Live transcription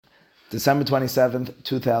December 27th,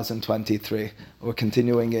 2023. We're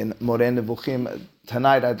continuing in Moreh Nevukhim.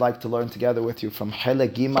 Tonight I'd like to learn together with you from Chelek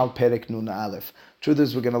Gimal Perek Nun Aleph. Truth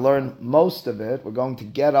is we're going to learn most of it. We're going to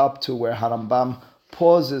get up to where Harambam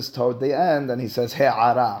pauses toward the end and he says,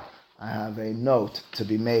 Harari. I have a note to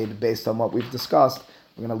be made based on what we've discussed.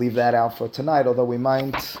 We're going to leave that out for tonight, although we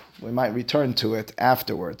might return to it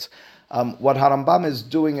afterwards. What Harambam is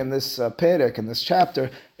doing in this perek, in this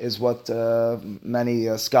chapter, is what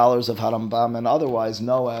many scholars of Harambam and otherwise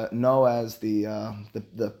know as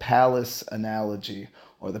the palace analogy,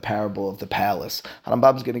 or the parable of the palace.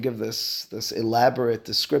 Harambam is going to give this elaborate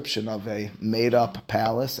description of a made-up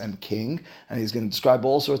palace and king, and he's going to describe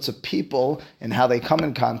all sorts of people and how they come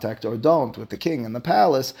in contact or don't with the king and the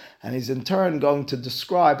palace, and he's in turn going to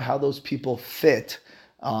describe how those people fit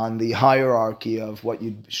on the hierarchy of what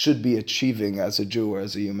you should be achieving as a Jew or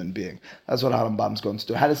as a human being. That's what Harambam is going to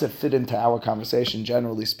do. How does it fit into our conversation,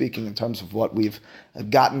 generally speaking, in terms of what we've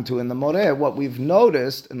gotten to in the Moreh? What we've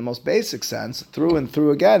noticed, in the most basic sense, through and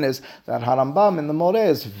through again, is that Harambam in the Moreh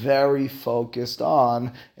is very focused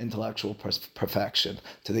on intellectual perfection,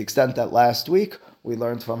 to the extent that last week we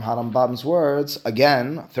learned from Harambam's words,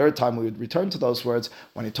 again, third time we would return to those words,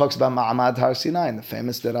 when he talks about Ma'amad Har Sinai, and the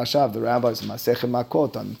famous Derasha of the rabbis, Masechet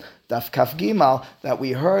Makot, on Daf Kaf Gimal, that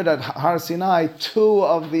we heard at Har Sinai 2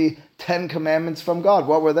 of the 10 commandments from God.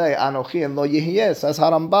 What were they? Anochi and Lo Yehyeh, says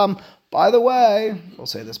Harambam. By the way, we'll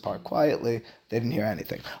say this part quietly, they didn't hear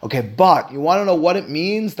anything. Okay, but you want to know what it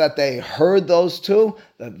means that they heard those 2?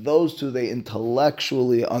 That those 2 they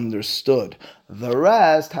intellectually understood. The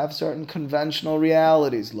rest have certain conventional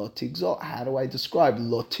realities. Lo tigzol, how do I describe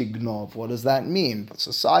lo tignov? What does that mean? But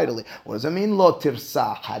societally, what does it mean lo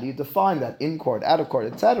tirsach? How do you define that? In court, out of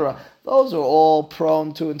court, etc. Those are all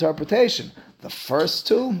prone to interpretation. The first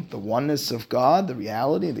 2, the oneness of God, the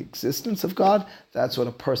reality, the existence of God, that's what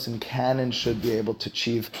a person can and should be able to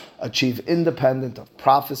achieve independent of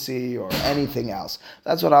prophecy or anything else.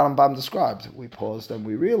 That's what Harambam described. We paused and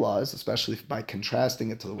we realized, especially by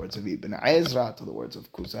contrasting it to the words of Ibn Ezra, to the words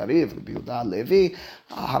of Kuzari, of Rabbi Yehuda Levi,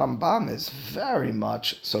 Harambam is very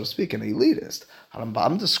much, so to speak, an elitist.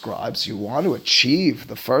 Harambam describes you want to achieve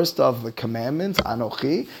the first of the commandments,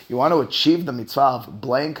 Anochi, you want to achieve the mitzvah of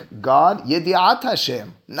blank God, Yedi'at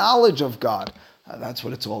Hashem, knowledge of God. That's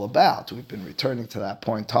what it's all about. We've been returning to that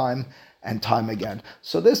point time and time again.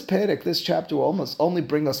 So this perek, this chapter will almost only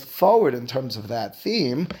bring us forward in terms of that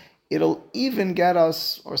theme. It'll even get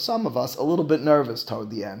us, or some of us, a little bit nervous toward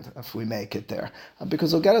the end if we make it there.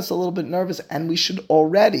 Because it'll get us a little bit nervous, and we should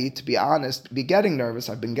already, to be honest, be getting nervous.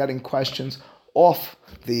 I've been getting questions off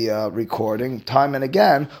the recording time and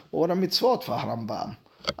again. Well, what are mitzvot for Harambam?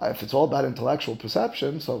 If it's all about intellectual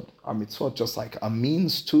perception, so are mitzvot just like a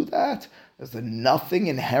means to that? Is there nothing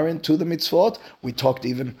inherent to the mitzvot? We talked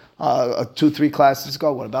even 2-3 classes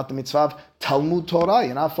ago. What about the mitzvah of Talmud Torah?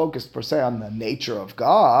 You're not focused per se on the nature of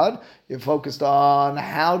God. You're focused on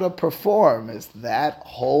how to perform. Is that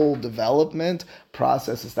whole development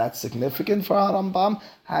process, is that significant for Harambam?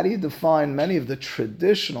 How do you define many of the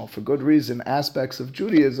traditional, for good reason, aspects of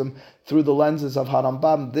Judaism through the lenses of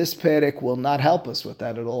Harambam? This perek will not help us with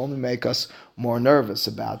that. It'll only make us more nervous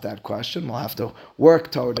about that question. We'll have to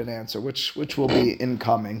work toward an answer, which will be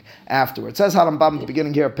incoming afterwards. Says Harambam at the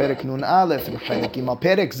beginning here, perek nun aleph, Chelek Gimal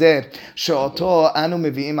perek zeh, she'oto anu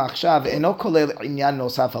mevi'im achshav, eno kolel inyan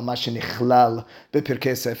nosaf al ma shenichlal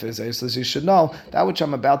bepirkei sefer zeh. So as you should know, that which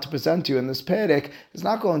I'm about to present to you in this perek is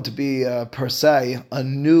not going to be per se a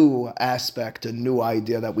new aspect, a new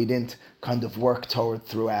idea that we didn't kind of work toward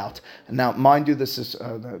throughout. And now, mind you, this is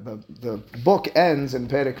the book ends in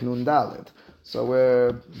Perek Nun Daled. So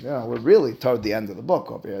we're really toward the end of the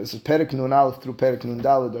book over here. This is Perek Nun Aleph through Perek Nun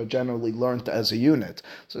Daled are generally learned as a unit.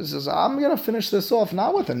 So he says, I'm going to finish this off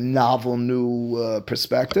not with a novel new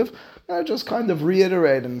perspective. I just kind of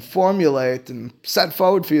reiterate and formulate and set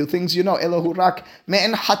forward for you things you know. Elohu rak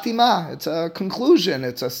me'en hatima. It's a conclusion.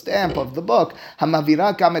 It's a stamp of the book.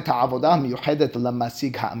 Hamavira gam et ha'avodah miyuchedet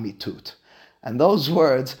lamasig ha'amitut. And those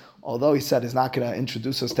words, although he said he's not going to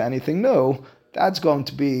introduce us to anything new, that's going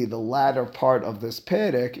to be the latter part of this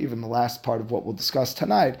perek, even the last part of what we'll discuss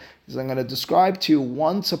tonight, is I'm going to describe to you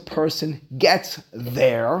once a person gets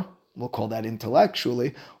there, we'll call that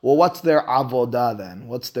intellectually, well, what's their avodah then?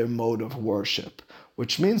 What's their mode of worship?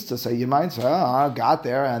 Which means to say, you might say, I got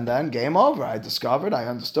there and then game over. I discovered, I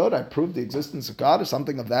understood, I proved the existence of God or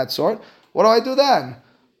something of that sort. What do I do then?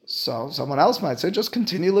 So someone else might say, just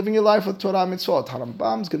continue living your life with Torah mitzvot.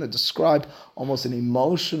 Harambam is going to describe almost an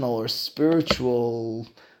emotional or spiritual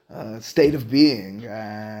state of being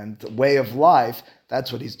and way of life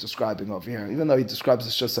That's what he's describing over here. Even though he describes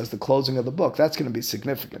this just as the closing of the book, that's going to be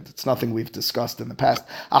significant. It's nothing we've discussed in the past.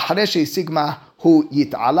 After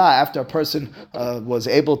a person was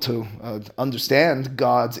able to understand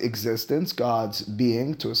God's existence, God's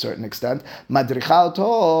being to a certain extent,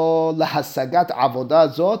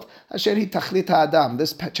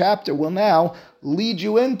 this chapter will now lead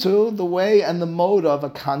you into the way and the mode of a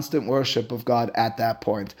constant worship of God at that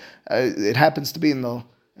point. It happens to be in the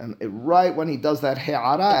And right when he does that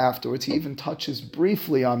he'ara afterwards, he even touches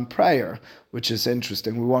briefly on prayer, which is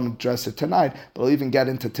interesting. We won't address it tonight, but we'll even get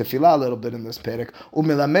into tefillah a little bit in this perek.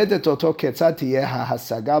 ומלמדת אותו כיצד תהיה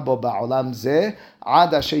ההשגה בו בעולם זה,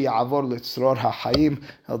 עד אשר יעבור לצרור החיים.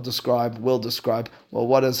 Will describe, well,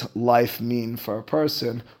 what does life mean for a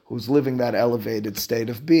person who's living that elevated state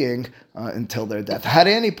of being until their death.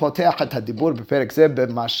 הריני פותח את הדיבור בפרק זה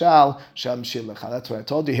במשל שהמשיל לך. That's what I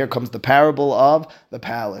told you. Here comes the parable of the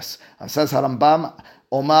palace. Says Harambam,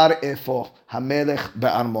 Omar efo hamelech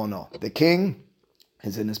be'armono. The king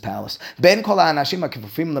is in his palace. Ben kol ha'anashim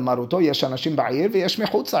ha'kefufim lemaruto yesh anashim ba'ir v'yesh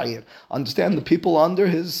mechutz ha'ir. Understand the people under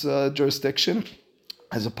his jurisdiction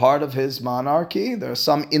as a part of his monarchy. There are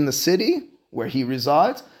some in the city where he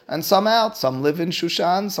resides, and some out. Some live in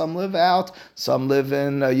Shushan, some live out, some live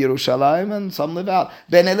in Yerushalayim, and some live out.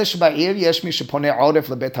 Ben elish ba'ir yesh mi shepone oref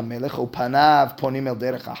lebet hamelech upanav ponim el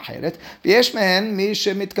derech acheret v'yesh mehen mi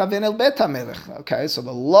shemitkaven el bet hamelech. Okay, so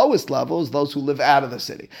the lowest level is those who live out of the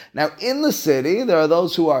city. Now, in the city, there are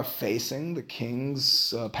those who are facing the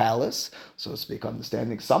king's palace, so to speak,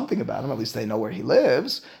 understanding something about him. At least they know where he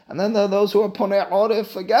lives. And then there are those who are ponei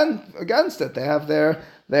oref against it. They have their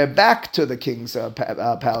back to the king's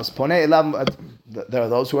palace. There are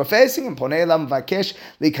those who are facing him. Again,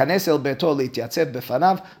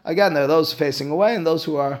 there are those facing away and those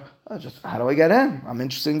who are just, how do I get in? I'm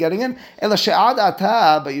interested in getting in.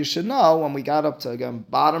 But you should know, when we got up to, again,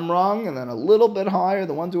 bottom rung and then a little bit higher,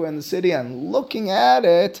 the ones who are in the city and looking at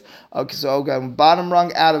it. Okay, so again, bottom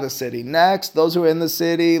rung out of the city. Next, those who are in the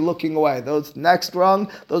city looking away. Those next rung,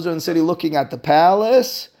 those who are in the city looking at the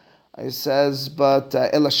palace. It says, but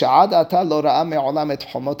even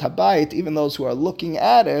those who are looking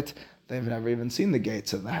at it, they've never even seen the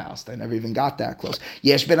gates of the house. They never even got that close.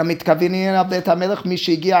 And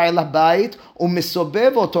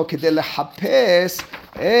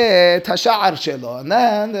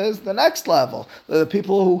then there's the next level. The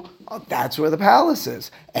people who, that's where the palace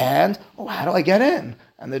is. And, how do I get in?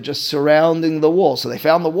 And they're just surrounding the walls. So they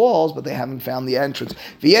found the walls, but they haven't found the entrance.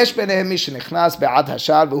 There are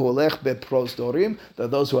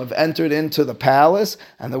those who have entered into the palace,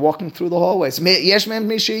 and they're walking through the hallways.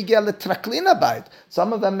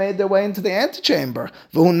 Some of them made their way into the antechamber.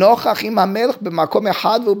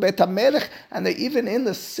 And they're even in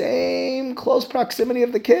the same close proximity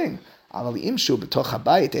of the king.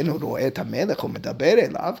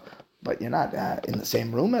 But you're not in the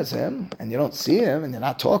same room as him, and you don't see him, and you're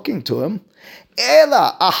not talking to him.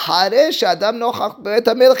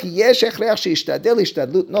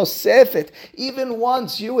 Even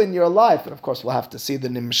once you in your life, and of course we'll have to see the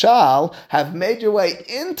Nimshal, have made your way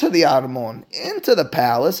into the Armon, into the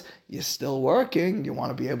palace, you're still working. You want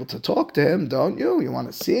to be able to talk to him, don't you? You want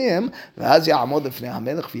to see him. And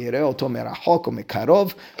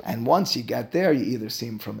once you get there, you either see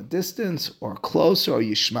him from a distance or closer, or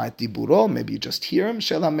yishmat diburo, maybe you just hear him,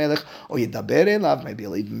 shel hamelech, or yidaber elav, maybe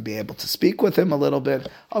you'll even be able to speak with him a little bit.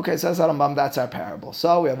 Okay, says Harambam, that's our parable.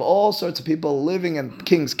 So we have all sorts of people living in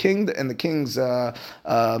the king's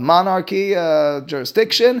monarchy,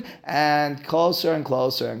 jurisdiction, and closer and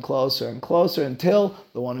closer and closer and closer until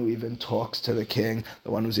the one who even talks to the king,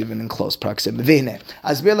 the one who's even in close proximity.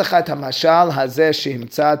 I'll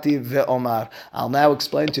now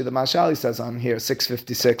explain to you the mashal. He says on here,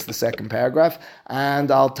 656, the second paragraph,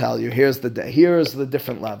 and I'll tell you, here's the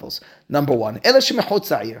different levels. Number one,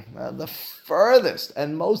 the furthest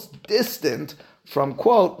and most distant from,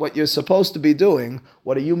 quote, what you're supposed to be doing,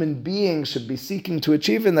 what a human being should be seeking to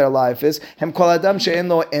achieve in their life is, Hem kol adam she'en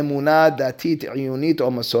lo emunah datit iyunit o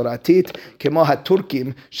masoratit, kemo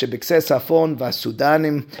haturkim shebikse safon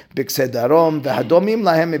v'asudanim bikse darom v'hadomim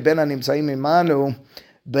lahem miben hanimtzaim imanu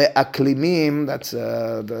be'aklimim, that's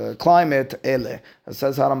the climate, ele. It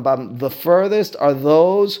says Harambam, the furthest are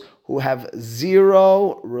those who have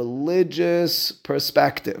zero religious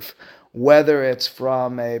perspective. whether it's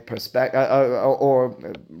from a perspective,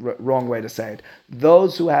 wrong way to say it,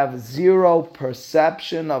 those who have zero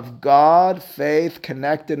perception of God, faith,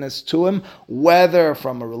 connectedness to Him, whether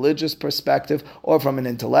from a religious perspective or from an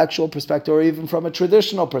intellectual perspective or even from a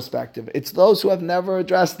traditional perspective. It's those who have never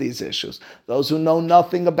addressed these issues, those who know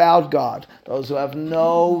nothing about God, those who have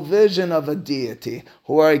no vision of a deity.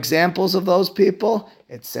 Who are examples of those people?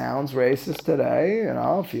 It sounds racist today,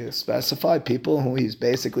 if you specify people who he's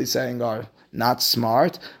basically saying are not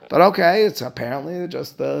smart. But okay, it's apparently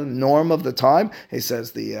just the norm of the time. He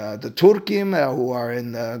says the Turkim who are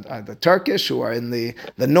in the Turkish, who are in the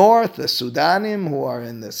north, the Sudanim who are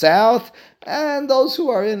in the south, and those who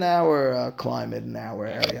are in our climate, in our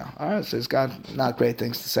area. All right, so he's got not great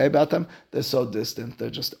things to say about them. They're so distant, they're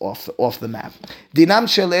just off the map. Dinam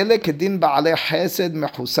shel ele kedin ba'alei chesed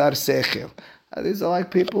mechusar sechel. These are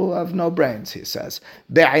like people who have no brains, he says.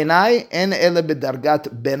 Be'inai en ele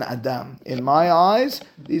b'dargat ben adam. In my eyes,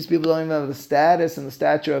 these people don't even have the status and the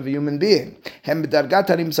stature of a human being. Hem b'dargat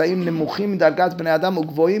harimsaim nemuchim b'dargat ben adam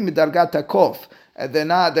ugvoim b'dargat hakof.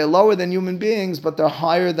 They're lower than human beings, but they're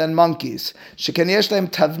higher than monkeys. Sheken yesh lehem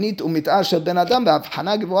tavnit umit'ah shel ben adam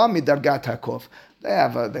be'avchana gvoa midargat hakof.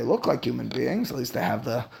 They look like human beings, at least they have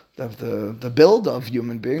the build of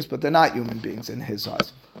human beings, but they're not human beings in his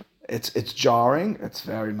eyes. It's jarring. It's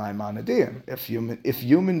very Maimonidean. If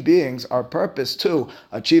human beings are purpose to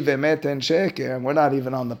achieve emet and sheker, and we're not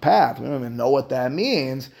even on the path, we don't even know what that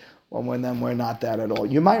means. Well, then we're not that at all.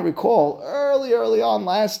 You might recall early on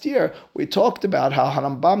last year we talked about how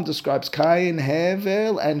Rambam describes Cain,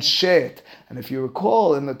 Hevel, and Shet. And if you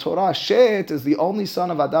recall in the Torah, Shet is the only son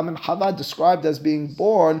of Adam and Chava described as being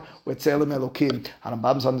born with Tzelem Elokim.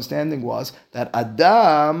 Rambam's understanding was that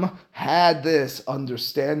Adam had this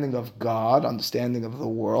understanding of God, understanding of the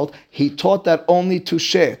world. He taught that only to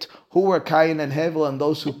Shet. Who were Cain and Hevel and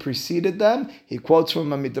those who preceded them? He quotes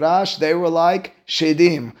from a midrash, they were like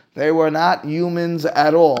Shedim. They were not humans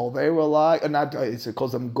at all. They were like, he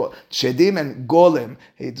calls them Shedim and Golem.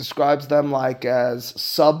 He describes them like as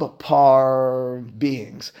subpar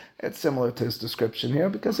beings. It's similar to his description here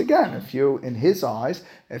because again, in his eyes,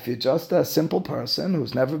 if you're just a simple person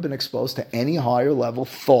who's never been exposed to any higher level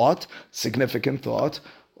thought, significant thought,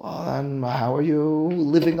 well, then how are you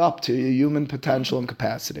living up to your human potential and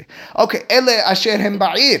capacity? Okay, ele asher hem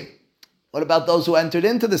ba'ir. What about those who entered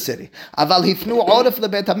into the city? Aval hifnu oref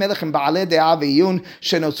lebet hamelech im ba'alei de'ah ve'iyun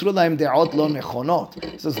shenotzru lahem de'ot lo nechonot.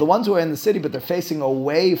 It says the ones who are in the city but they're facing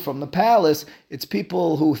away from the palace, it's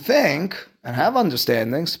people who think and have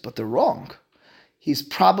understandings, but they're wrong. He's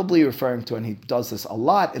probably referring to, and he does this a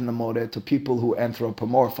lot in the Moreh, to people who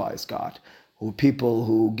anthropomorphize God, people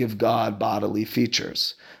who give God bodily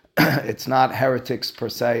features. It's not heretics per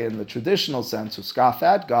se in the traditional sense who scoff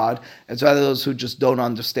at God. It's rather those who just don't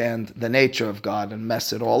understand the nature of God and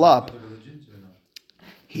mess it all up.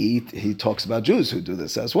 He talks about Jews who do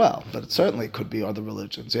this as well, but it certainly could be other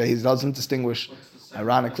religions. Yeah, he doesn't distinguish,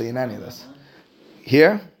 ironically, in any of this.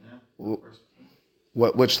 Here?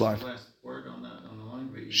 Which line?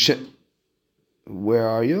 Where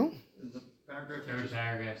are you? Third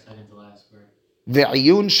paragraph, second to last word.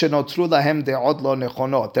 Ve'iyun shenotru lahem de'ot lo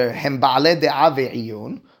nechonot. Hem ba'alei de'ah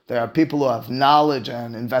ve'iyun. There are people who have knowledge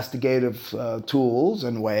and investigative tools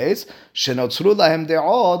and ways. Shenotru lahem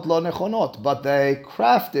de'ot lo nechonot. But they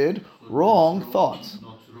crafted wrong thoughts.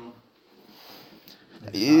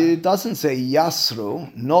 It doesn't say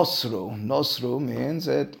yasru, nosru. Nosru means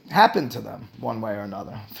it happened to them one way or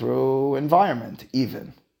another, through environment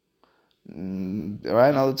even.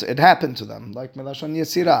 Right? No, it happened to them, like Melashon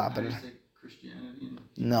Yesira. But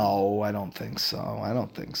no, I don't think so.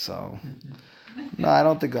 No, I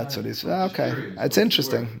don't think that's what he's. Okay, it's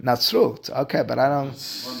interesting. Nasrut. Okay, but I don't.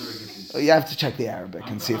 You have to check the Arabic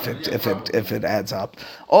and see if it adds up.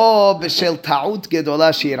 או בשל טעות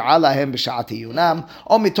גדולה שאירעה להם בשעת עיונם,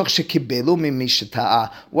 או מתוך שקיבלו ממי שטעה.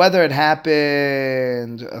 Whether it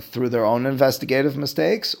happened through their own investigative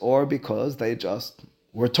mistakes or because they just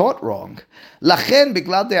were taught wrong. לכן,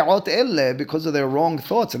 בגלל דעות אלה, because of their wrong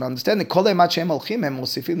thoughts and understanding, כל אימת שהם הולכים, הם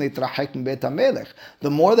מוסיפים להתרחק מבית המלך. The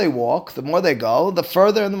more they walk, the more they go, the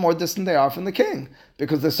further and the more distant they are from the king.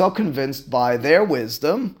 Because they're so convinced by their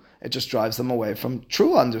wisdom, it just drives them away from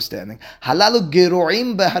true understanding. הללו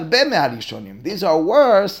גרועים בהרבה מהראשונים. These are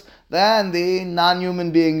worse than the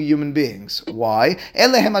non-human human beings. Why?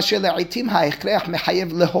 אלה הם אשר לעיתים ההכרח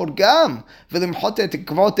מחייב להורגם ולמחות את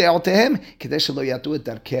עקבות דעותיהם כדי שלא ידעו את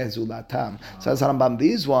דרכי זולתם. Says Rambam,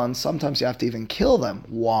 these ones, sometimes you have to even kill them.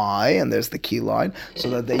 Why? And there's the key line, so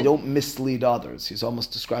that they don't mislead others. He's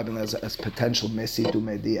almost describing them as potential mesid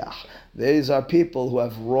umediach. These are people who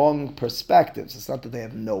have wrong perspectives. It's not that they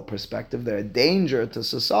have no perspective. They're a danger to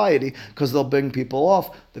society because they'll bring people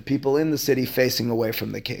off, the people in the city facing away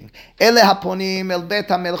from the king. Who are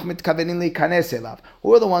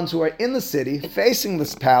the ones who are in the city facing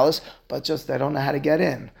this palace, but just they don't know how to get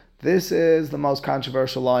in? This is the most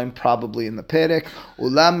controversial line probably in the Perek.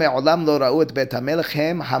 Ulam me'olam lo ra'u et bet hamelech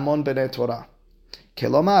hem hamon b'nei Torah.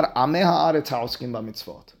 Kelomar ameh ha'aretz ha'oskim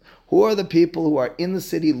b'mitzvot. Who are the people who are in the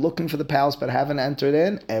city looking for the palace but haven't entered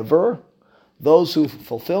in ever? Those who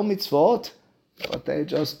fulfill mitzvot, but they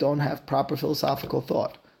just don't have proper philosophical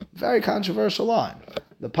thought. Very controversial line.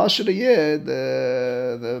 The Pashut Yid,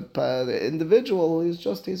 the individual,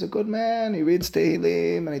 he's a good man. He reads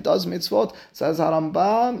Tehillim and he does mitzvot. Says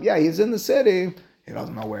Harambam, yeah, he's in the city. He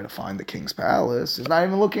doesn't know where to find the king's palace. He's not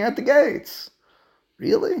even looking at the gates.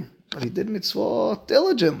 Really? But he did mitzvot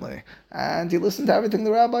diligently. And he listened to everything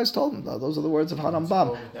the rabbis told him. Those are the words of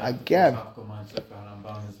Harambam. Again,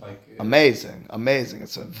 amazing.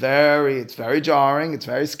 It's very jarring. It's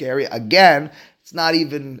very scary. Again, it's not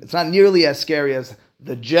nearly as scary as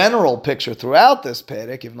the general picture throughout this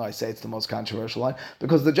Perek, even though I say it's the most controversial line,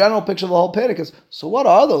 because the general picture of the whole Perek is, so what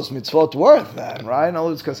are those mitzvot worth then, right? In other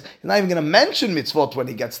words, because he's not even going to mention mitzvot when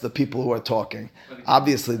he gets the people who are talking.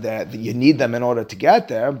 Obviously, you need them in order to get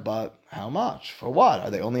there, but how much? For what? Are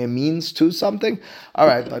they only a means to something? All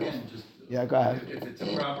right, but again, yeah, go ahead. If it's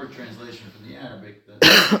a proper translation from the Arabic,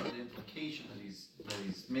 the implication that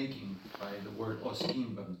he's making by the word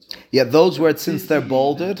oskim b'mitzvot. Yeah, those words, since they're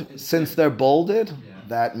bolded,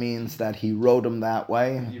 that means that he wrote them that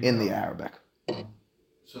way in the Arabic.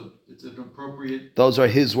 So it's an appropriate. Those are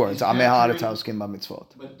his words. But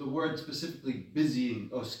the word specifically busying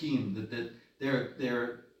oskim, that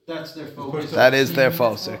that's their focus. That is their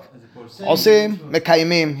focus. Osim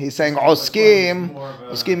mekayimim. He's saying oskim.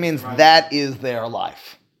 Oskim means that is their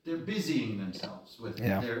life. They're busying themselves with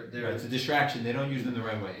their. It's a distraction. They don't use them the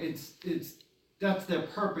right way. That's their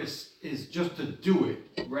purpose, is just to do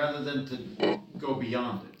it rather than to go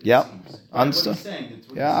beyond it. Yeah, understood.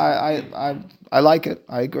 I like it.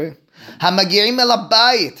 I agree. Hamagirim el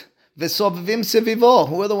habayit v'sovevim sevivo.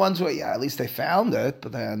 Who are the ones who? At least they found it,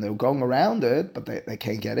 but they're going around it, but they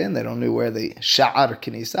can't get in. They don't know where the sha'ar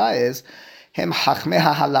knisa is. Hem chachmei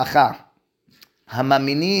ha'halacha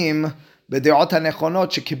hamaminim b'deot hanechonot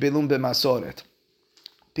shekibelum b'masoret.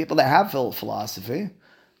 People that have philosophy.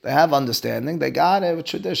 They have understanding. They got a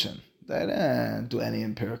tradition. They didn't do any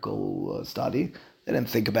empirical study. They didn't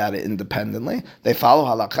think about it independently. They follow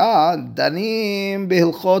halakha. Danim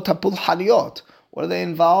behilchot hapulhaniyot. What are they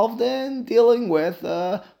involved in? Dealing with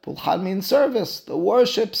pulhan means service, the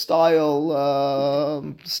worship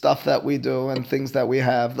style stuff that we do and things that we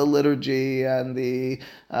have, the liturgy and the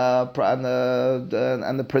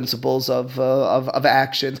principles of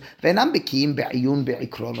actions. They're not bikim be'ayun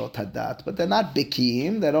be'ikronot hadat, but they're not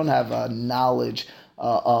bikim. They don't have a knowledge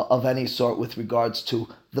of any sort with regards to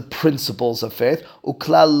the principles of faith.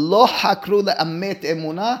 Uklal lo hakru le'amet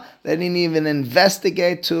emunah. They didn't even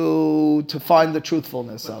investigate to find the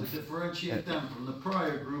truthfulness but of. To differentiate them from the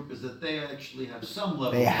prior group is that they actually have some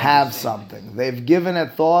level. They of have something. They've given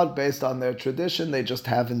it thought based on their tradition. They just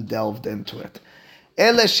haven't delved into it.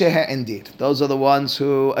 Ele shehe indeed. Those are the ones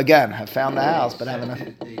who, again, have found the house, but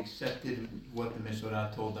haven't. They accepted what the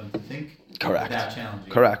Mesorah told them to think. Correct. Without challenging.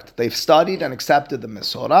 Correct. They've studied and accepted the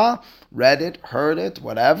Mesorah, read it, heard it,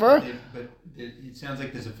 whatever. But it sounds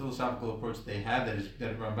like there's a philosophical approach they have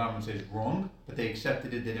that Rambam would say is wrong, but they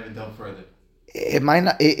accepted it. They never delved further. It might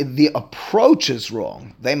not. The approach is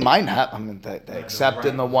wrong. They might have. I mean, they accept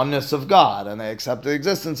in the oneness of God, and they accept the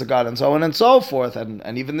existence of God, and so on and so forth,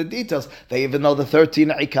 and even the details. They even know the 13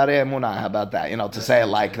 Ikarei Emunah. How about that? To say it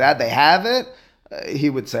like that, they have it. He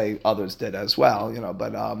would say others did as well.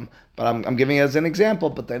 But I'm giving it as an example.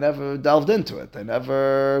 But they never delved into it. They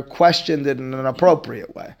never questioned it in an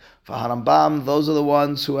appropriate way. For Harambam, those are the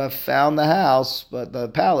ones who have found the house, but the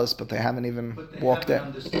palace, but they haven't even walked in.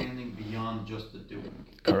 Understanding beyond just the doing.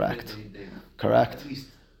 Correct. Correct. At least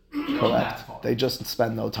correct. They just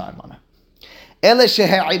spend no time on it. אלה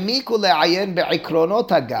שהעמיקו לעיין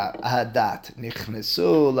בעקרונות הדת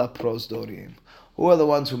נכנסו לפרוזדורים. Who are the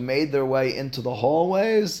ones who made their way into the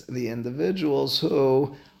hallways? The individuals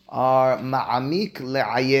who are ma'amik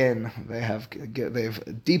le'ayin.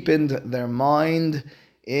 They've deepened their mind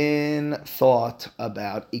in thought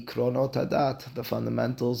about ikronot hadat, the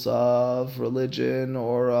fundamentals of religion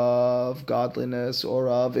or of godliness or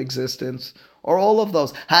of existence or all of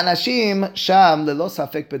those. Hanashim sham lelo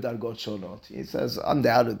safek bedargot shonot. He says,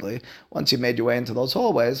 undoubtedly, once you made your way into those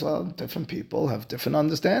hallways, well, different people have different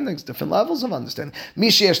understandings, different levels of understanding.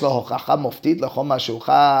 Mishi yesh lo hochacha moftit lechol ma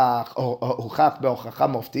שהוכח בהוכחה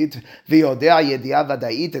מופתית, ויודע ידיעה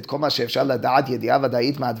ודאית את כל מה שאפשר לדעת ידיעה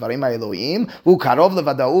ודאית מהדברים האלוהיים, והוא קרוב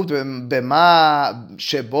לוודאות במה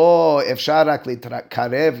שבו אפשר רק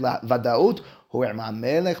להתקרב לוודאות, הוא עם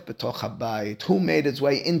המלך בתוך הבית. Who made his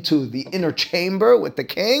way into the inner chamber with the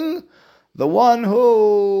king? The one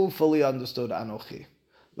who fully understood Anochi.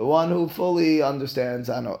 The one who fully understands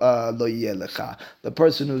Lo Yeh Lecha. The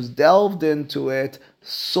person who's delved into it,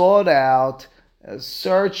 sought out,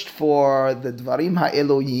 searched for the Dvarim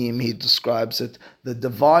HaElohim, he describes it, the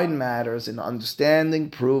divine matters in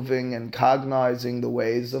understanding, proving, and cognizing the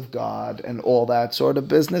ways of God and all that sort of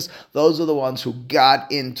business. Those are the ones who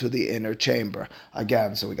got into the inner chamber.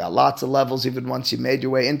 Again, so we got lots of levels, even once you made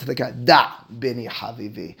your way into the Da Bini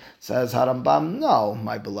Havivi. Says Harambam, no,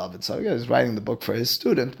 my beloved son. He's writing the book for his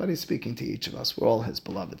student, but he's speaking to each of us. We're all his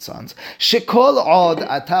beloved sons. Shekol od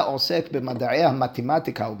ata osek b'mada'ei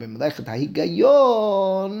ha-matematika u'b'mlechet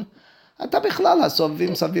ha-higayon. It's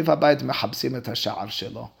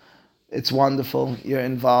wonderful you're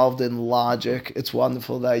involved in logic. It's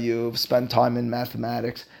wonderful that you've spent time in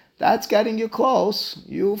mathematics. That's getting you close.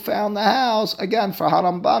 You found the house. Again, for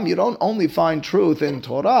Harambam, you don't only find truth in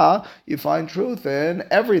Torah, you find truth in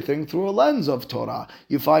everything through a lens of Torah.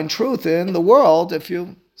 You find truth in the world if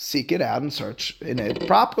you seek it out and search in it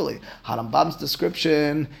properly. Harambam's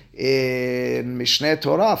description in Mishneh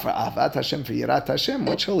Torah for Ahavat Hashem, for Yirat Hashem,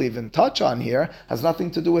 which he'll even touch on here, has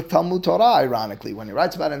nothing to do with Talmud Torah, ironically. When he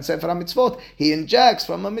writes about it in Sefer HaMitzvot, he injects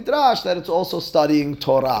from a midrash that it's also studying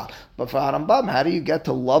Torah. But for Harambam, how do you get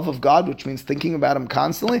to love of God, which means thinking about Him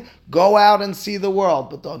constantly? Go out and see the world,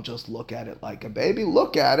 but don't just look at it like a baby.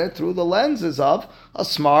 Look at it through the lenses of a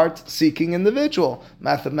smart, seeking individual.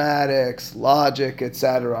 Mathematics, logic,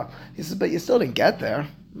 etc. He says, but you still didn't get there,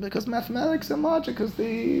 because mathematics and logic is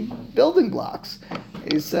the building blocks.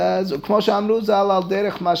 He says, so the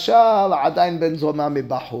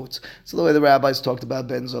way the rabbis talked about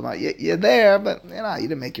Ben Zoma, you're there, but you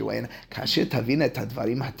didn't make your way in.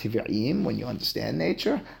 When you understand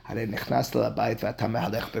nature,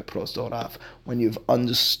 when you've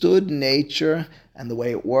understood nature and the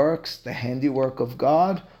way it works, the handiwork of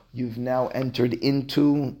God, you've now entered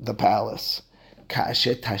into the palace.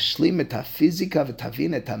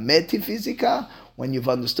 When you've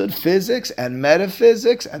understood physics and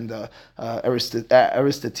metaphysics, and the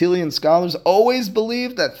Aristotelian scholars always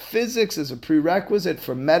believe that physics is a prerequisite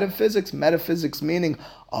for metaphysics, metaphysics meaning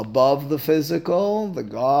above the physical, the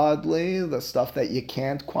godly, the stuff that you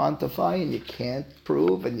can't quantify and you can't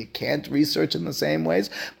prove and you can't research in the same ways.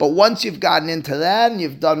 But once you've gotten into that and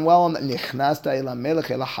you've done well, again,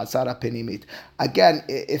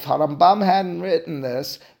 if Harambam hadn't written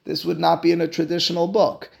this, this would not be in a traditional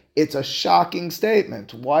book. It's a shocking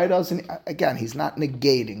statement. Why doesn't, again, he's not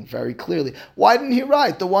negating very clearly. Why didn't he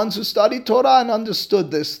write? The ones who studied Torah and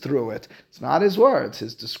understood this through it. It's not his words.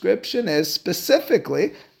 His description is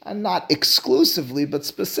specifically, and not exclusively, but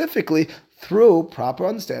specifically, through proper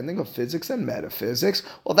understanding of physics and metaphysics.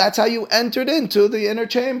 Well, that's how you entered into the inner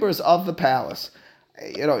chambers of the palace.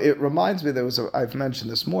 It reminds me, I've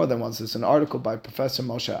mentioned this more than once, there's an article by Professor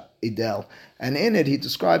Moshe Idel, and in it he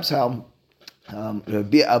describes how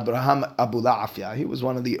Rabbi Abraham Abulafia, he was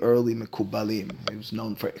one of the early Mekubalim. He was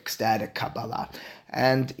known for ecstatic Kabbalah.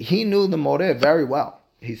 And he knew the Moreh very well.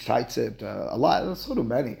 He cites it a lot, so do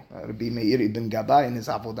many. Rabbi Meir ibn Gabbai in his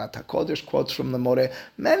Avodat HaKodesh quotes from the Moreh.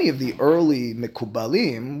 Many of the early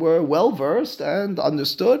Mekubalim were well-versed and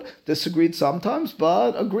understood, disagreed sometimes,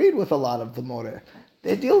 but agreed with a lot of the Moreh.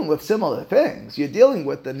 They're dealing with similar things. You're dealing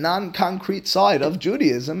with the non-concrete side of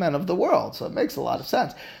Judaism and of the world, so it makes a lot of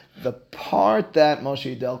sense. The part that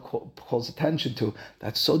Moshe Idel calls attention to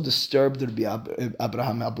that's so disturbed Rabbi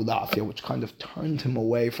Abraham Abulafia, which kind of turned him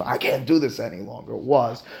away from, I can't do this any longer,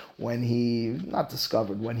 was when he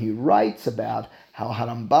writes about how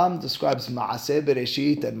Harambam describes Maaseh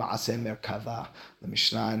Bereshit and Maaseh Merkava. The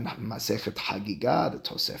Mishnah in Masechet Hagigah, the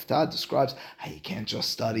Tosefta, describes how you can't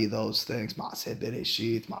just study those things. Maaseh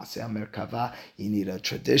Bereshit, Maaseh Merkava. You need a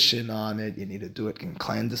tradition on it. You need to do it in a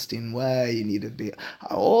clandestine way. You need to be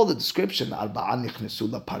all the description. Arba'ah nichnesu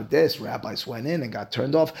lapardes. Rabbis went in and got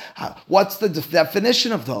turned off. What's the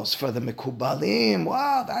definition of those for the Mekubalim?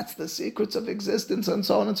 Wow, that's the secrets of existence and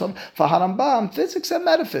so on and so on. For Harambam, physics and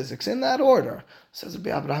metaphysics in that order. Says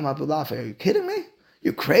Rabbi Abraham Abulafia, are you kidding me?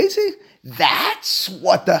 You crazy? That's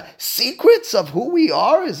what the secrets of who we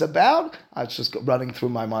are is about? It's just running through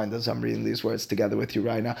my mind as I'm reading these words together with you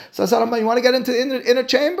right now. So I said, you want to get into inner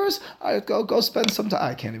chambers? All right, go spend some time.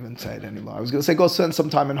 I can't even say it anymore. I was going to say go spend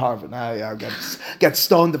some time in Harvard. I'll get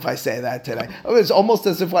stoned if I say that today. It's almost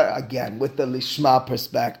as if, again, with the Lishma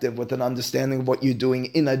perspective, with an understanding of what you're doing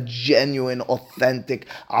in a genuine, authentic,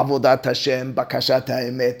 Avodat Hashem, Bakashat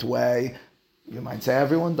HaEmet way. You might say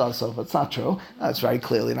everyone does so, but it's not true. That's very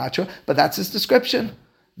clearly not true. But that's his description.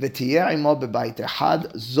 V'tiyeh imo b'bayit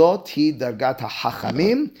echad, zot hi dargat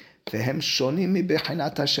hachachamim, v'hem shonim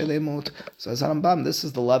mibechinat hashelemut. Says Rambam, this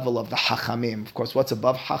is the level of the hachamim. Of course, what's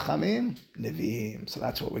above hachamim? Nevi'im. So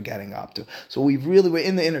that's what we're getting up to. So we're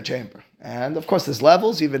in the inner chamber. And of course, there's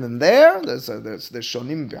levels even in there. There's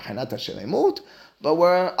shonim mibechinat hashelemut. But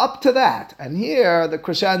we're up to that. And here, the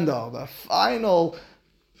crescendo, the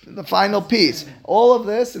final piece. All of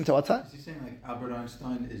this into what's that? Is he saying like Albert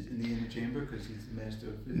Einstein is in the inner chamber because he's the master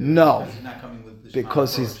of physics? No. Because he's not coming with the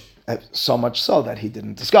Because he's so much so that he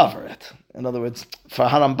didn't discover it. In other words, for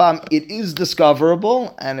Harambam, it is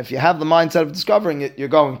discoverable, and if you have the mindset of discovering it, you're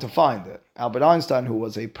going to find it. Albert Einstein, who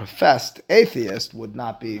was a professed atheist, would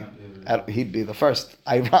not be, he'd be the first.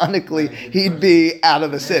 Ironically, he'd be out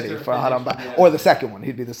of the city for Harambam. Or the second one.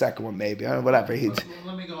 He'd be the second one, maybe, or whatever.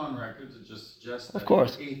 Let me go on record to just suggest that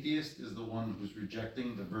the atheist is the one who's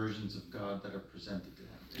rejecting the versions of God that are presented to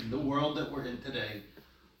him. In the world that we're in today,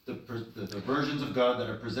 the versions of God that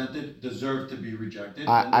are presented deserve to be rejected,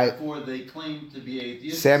 and therefore they claim to be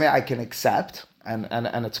atheists. Sammy, I can accept, and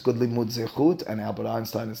it's good limud zechut, and Albert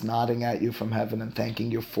Einstein is nodding at you from heaven and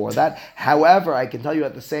thanking you for that. However, I can tell you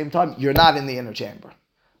at the same time, you're not in the inner chamber.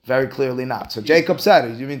 Very clearly not. So Jacob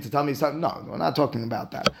said, you mean to tell me something? No, we're not talking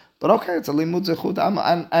about that. But okay, it's a limud zechut,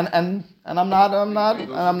 and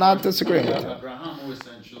I'm not disagreeing with you. Abraham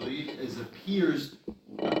essentially appears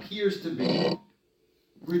to be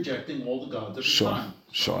rejecting all the gods of his time.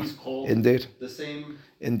 Sure. He's called Indeed. the same.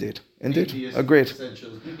 Indeed. Atheist, Agreed.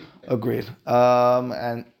 Agreed. Now,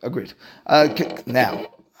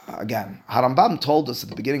 again, Harambam told us at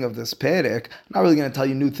the beginning of this perek, I'm not really going to tell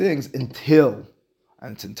you new things until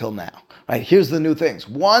now. Right? Here's the new things.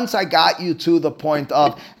 Once I got you to the point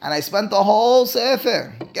of, and I spent the whole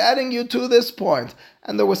sefer getting you to this point,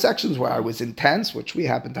 and there were sections where I was intense, which we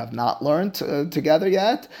happen to have not learned together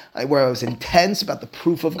yet, where I was intense about the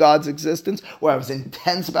proof of God's existence, where I was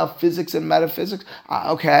intense about physics and metaphysics.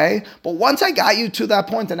 Okay, but once I got you to that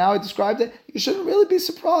point, and now I described it, you shouldn't really be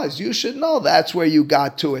surprised. You should know that's where you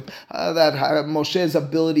got to it. That Moshe's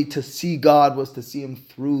ability to see God was to see him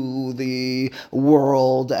through the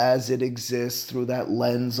world as it exists, through that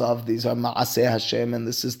lens of these are Ma'aseh Hashem, and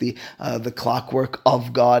this is the clockwork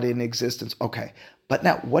of God in existence. Okay. But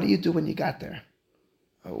now, what do you do when you got there?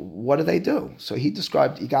 What do they do? So he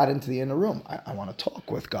described, he got into the inner room. I want to talk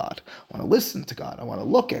with God. I want to listen to God. I want to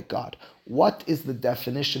look at God. What is the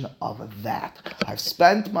definition of that? I've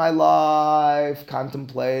spent my life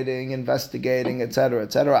contemplating, investigating, etc.,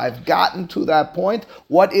 etc. I've gotten to that point.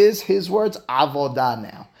 What is his words? Avodah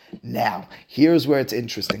now. Now, here's where it's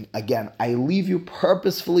interesting. Again, I leave you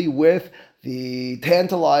purposefully with the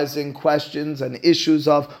tantalizing questions and issues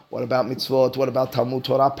of what about mitzvot, what about Talmud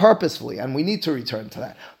Torah, purposefully, and we need to return to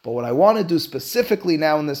that. But what I want to do specifically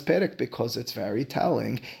now in this perek, because it's very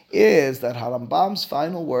telling, is that Harambam's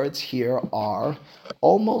final words here are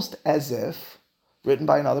almost as if written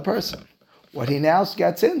by another person. What he now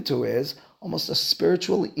gets into is almost a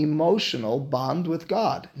spiritual, emotional bond with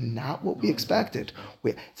God. Not what we expected.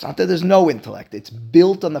 It's not that there's no intellect. It's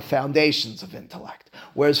built on the foundations of intellect.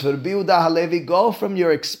 Whereas for Rabbi Yehuda Halevi, go from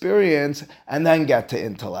your experience and then get to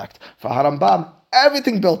intellect. For Harambam,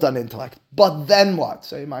 everything built on intellect. But then what?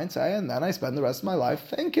 So you might say, and then I spend the rest of my life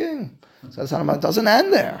thinking. So Harambam, it doesn't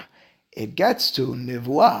end there. It gets to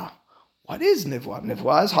Nivuah. What is Nivuah?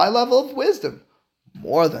 Nivuah is high level of wisdom.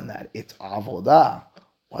 More than that, it's Avodah.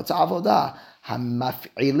 What's avodah?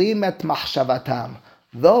 Hamaf'ilim et machshavatam.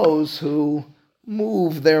 Those who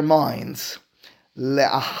move their minds.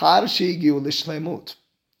 Le'achar she'igiu l'shleimut.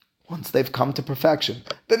 Once they've come to perfection.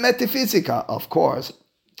 B'metafizika, of course.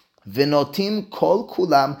 V'notim kol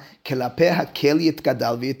kulam kelapeh hakel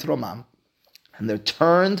yitgadal v'yitromam. And they're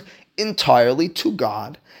turned entirely to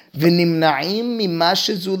God. V'nimna'im mima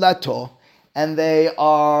shezulato. And they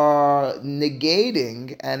are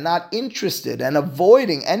negating and not interested and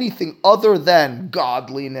avoiding anything other than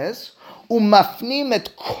godliness. Umafnim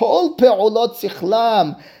et kol pe'olot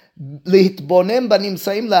sichlam להתבונן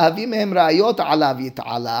בנמצאים להביא מהם ראיות עליו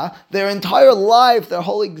יתעלה. Their entire life, their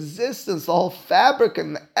whole existence, the whole fabric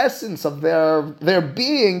and the essence of their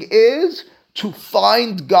being is to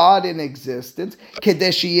find God in existence, so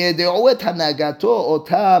that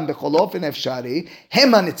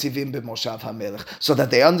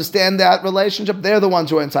they understand that relationship. They're the ones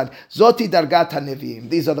who are inside. Zoti dargat hanevim.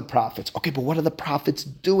 These are the prophets. Okay, but what are the prophets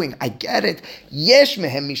doing? I get it. Yesh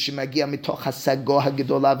mehem mishimagia mitoch hasago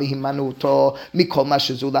hagedola v'himanuto mikol ma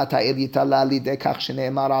shezulat ha'el yitala lidei kach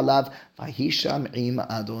shene'emar alav v'hisham im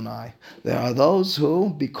Adonai. There are those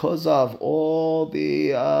who, because of all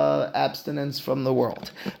the abstinence from the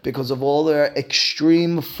world, because of all their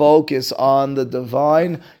extreme focus on the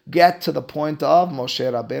divine, get to the point of Moshe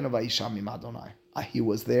Rabbeinu v'hisham im Adonai. He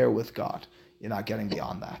was there with God. You're not getting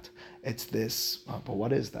beyond that. It's this, but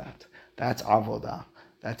what is that? That's avodah.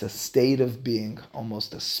 That's a state of being,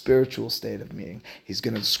 almost a spiritual state of being. He's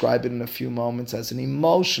going to describe it in a few moments as an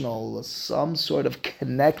emotional, some sort of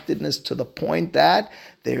connectedness to the point that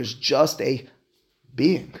there's just a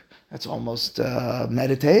being. That's almost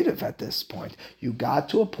meditative at this point. You got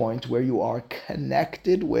to a point where you are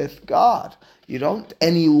connected with God. You don't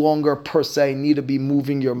any longer per se need to be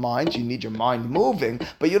moving your mind. You need your mind moving,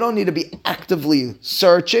 but you don't need to be actively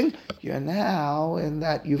searching. You're now in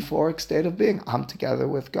that euphoric state of being. I'm together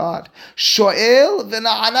with God. Sho'el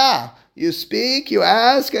v'na'ana. You speak, you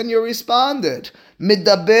ask, and you responded.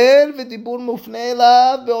 Midaber v'dibur mufnei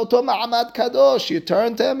elav be'oto ma'amad kadosh. You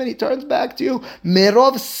turn to him and he turns back to you.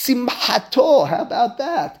 Merov simchato. How about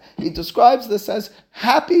that? He describes this as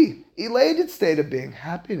happy, elated state of being.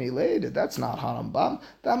 Happy and elated. That's not Harambam.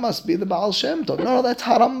 That must be the Baal Shem Tov. No, that's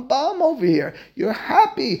Harambam over here. You're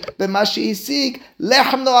happy. B'mashi hisig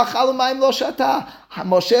lechem lo achal u'mayim lo shata.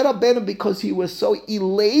 Moshe Rabbeinu, because he was so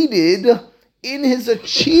elated in his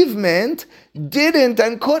achievement, didn't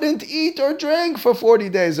and couldn't eat or drink for 40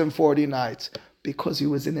 days and 40 nights because he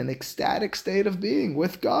was in an ecstatic state of being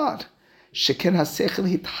with God. Sheken hasechel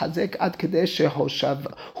hitchazek ad kedei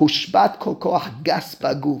shehushbat kol koach gas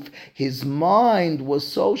baguf. His mind was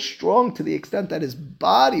so strong to the extent that his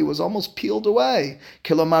body was almost peeled away.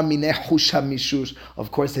 Kilomar mineh hush hamishush.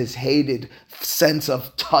 Of course, his hated sense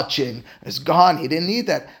of touching is gone. He didn't need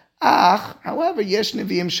that. However, yesh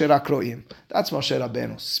neviim sherak roim. That's Moshe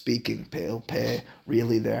Rabbeinu speaking, pale,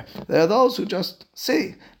 really there. There are those who just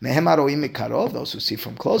see. Mehem haroim mikarov, those who see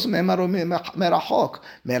from close. Mehem haroim merachok.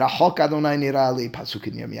 Merachok Adonai nira li, pasuk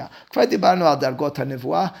in Yirmiyah. K'var dibarnu al dargot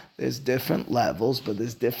hanevuah. There's different levels, but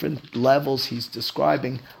there's different levels he's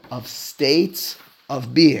describing of states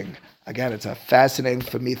of being. Again, it's a fascinating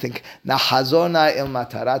for me. Think Nahazona il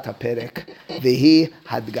matarat haperek vihi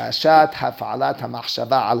hadgashat hafalat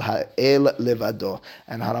hamachshava al ha'el levado.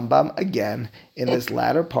 And Harambam again in this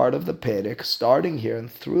latter part of the perek, starting here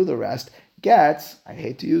and through the rest, gets, I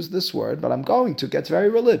hate to use this word, but I'm going to, gets very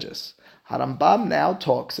religious. Harambam now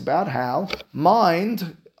talks about how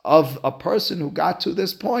mind of a person who got to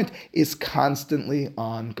this point is constantly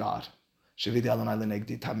on God.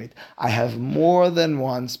 I have more than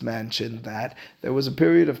once mentioned that there was a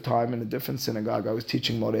period of time in a different synagogue. I was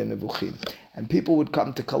teaching Moreh Nevukhim, and people would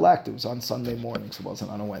come to collect. It was on Sunday mornings. It wasn't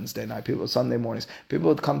on a Wednesday night. Sunday mornings. People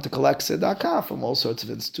would come to collect tzedakah from all sorts of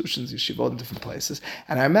institutions, yeshivot, in different places.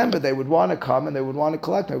 And I remember they would want to come and they would want to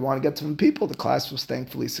collect. They would want to get to different people. The class was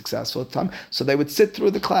thankfully successful at the time. So they would sit through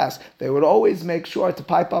the class. They would always make sure to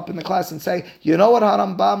pipe up in the class and say, you know what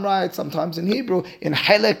Harambam writes, sometimes in Hebrew, in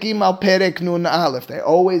Helek Imal Perek Nun Aleph. They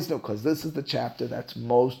always know, because this is the chapter that's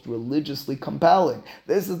most religiously compelling.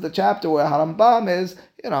 This is the chapter where Harambam is,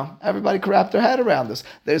 everybody can wrap their head around this.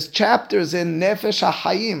 There's chapters in Nefesh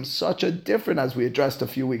HaHayim, such a different, as we addressed a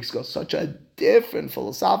few weeks ago, such a different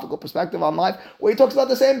philosophical perspective on life, where he talks about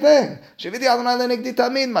the same thing.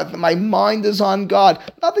 My mind is on God.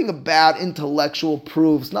 Nothing about intellectual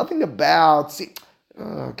proofs, nothing about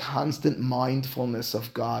constant mindfulness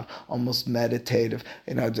of God, almost meditative.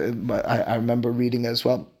 I remember reading as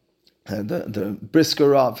well. The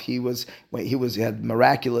Briskerov, he had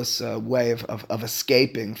miraculous way of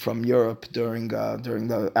escaping from Europe during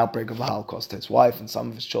the outbreak of the Holocaust. His wife and some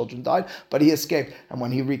of his children died, but he escaped. And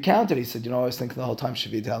when he recounted, he said, I was thinking the whole time,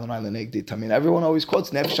 everyone always quotes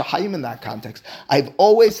Nefesh HaHayim in that context. I've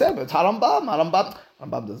always said, but it's Harambam.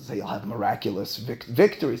 Rambam doesn't say you'll have miraculous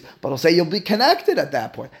victories, but he'll say you'll be connected at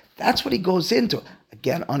that point. That's what he goes into.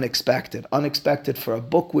 Again, unexpected. Unexpected for a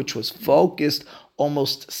book which was focused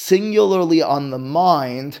almost singularly on the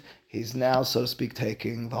mind. He's now, so to speak,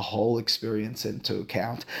 taking the whole experience into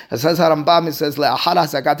account. It says Harambam, it says,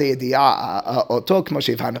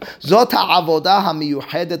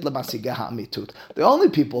 the only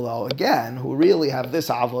people, though, again, who really have this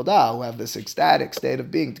avodah, who have this ecstatic state of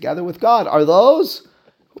being together with God, are those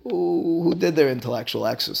who did their intellectual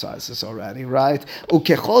exercises already, right?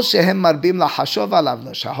 וככל שהם מרבים לחשוב עליו,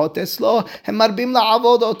 לשהות אצלו, הם מרבים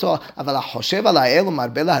לעבוד אותו. אבל החושב על האל הוא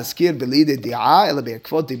מרבה להזכיר בלי ידיעה, אלא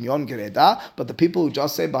בעקבות דמיון גרידא. But the people who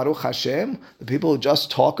just say Baruch Hashem, the people who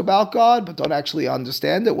just talk about God, but don't actually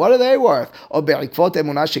understand it, what are they worth? או בעקבות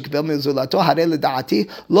אמונה שקיבל מזולתו, הרי לדעתי,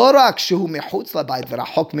 לא רק שהוא מחוץ לבית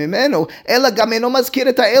ורחוק ממנו, אלא גם אינו מזכיר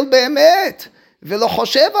את האל באמת, ולא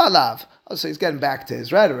חושב עליו. So he's getting back to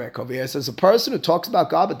his rhetoric over here. He says a person who talks about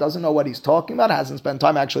God but doesn't know what he's talking about, hasn't spent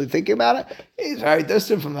time actually thinking about it, he's very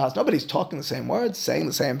distant from the house. Nobody's talking the same words, saying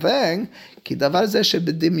the same thing. כי דבר זה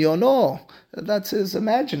שבדמיונו, that's his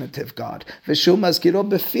imaginative God. ושהוא מזכירו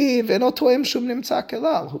בפיו, ואינו תואם שום נמצא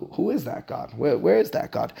כלל. Who is that God? Where is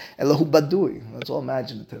that God? אלא הוא בדוי. That's all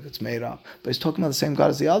imaginative. It's made up. But he's talking about the same God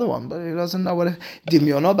as the other one, but he doesn't know what it is.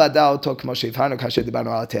 דמיונו בדע אותו, כמו שהבהרנו כאשר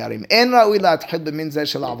דיברנו על התארים. אין ראוי להתחיל במין זה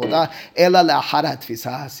של העבודה, אלא לאחר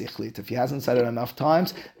התפיסה השכלית. If he hasn't said it enough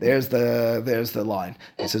times, there's the line.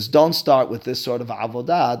 He says, don't start with this sort of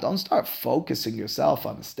avodah. Don't start focusing yourself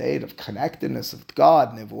on the state of connectedness with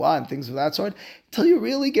God, nevuah, and things of that sort, until you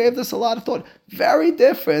really gave this a lot of thought. Very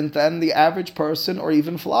different than the average person or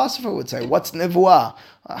even philosopher would say. What's nevuah?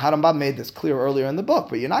 Harari made this clear earlier in the book,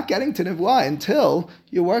 but you're not getting to nevuah until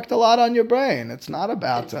you worked a lot on your brain. It's not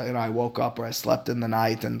about, I woke up or I slept in the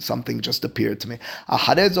night and something just appeared to me.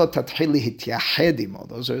 Those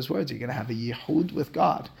are his words. You're going to have a yichud with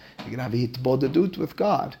God. You're going to have a hitbodedut with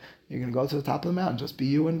God. You're going to go to the top of the mountain, just be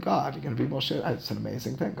you and God. You're going to be Moshe. It's an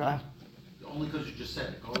amazing thing. Go ahead. Only because you just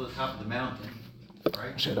said it. Go to the top of the mountain,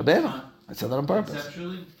 right? Moshe Rabbeinu. I said that on purpose.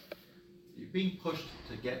 Conceptually, you're being pushed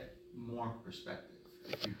to get more perspective.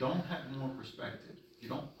 If you don't have more perspective, if you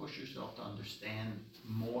don't push yourself to understand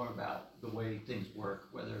more about the way things work,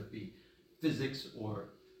 whether it be physics or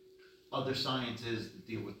other sciences that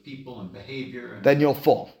deal with people and behavior, then you'll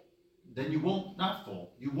fall. Then you won't not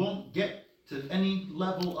fall. You won't get to any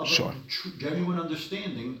level of genuine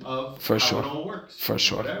understanding of how it all works. For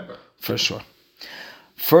sure. Whatever. For sure.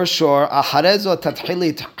 For sure, אחרי זאת תתחיל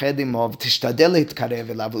להתחד עמו ותשתדל להתקרב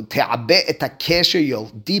אליו ותעבה את הקשר,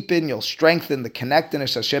 you'll deepen, you'll strengthen the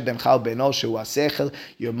connectedness אשר בינך ובינו שהוא השכל,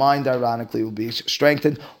 your mind ironically will be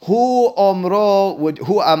strengthened.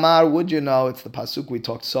 הוא אמר, would you know, it's the pasuk we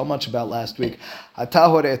talked so much about last week, אתה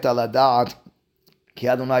הורית לדעת Ki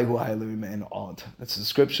Adonai hu ha'elohim ein od. It's a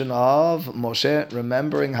description of Moshe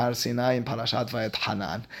remembering Har Sinai in Parashat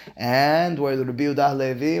Vayetchanan. And where the Rabbi Yehuda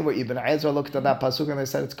Levi, where Ibn Ezra looked at that pasuk and they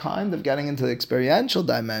said it's kind of getting into the experiential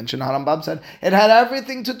dimension. Harambam said it had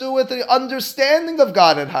everything to do with the understanding of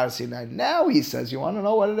God at Har Sinai. Now he says, you want to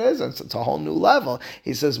know what it is? It's a whole new level.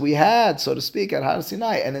 He says we had, so to speak, at Har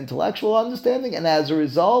Sinai an intellectual understanding, and as a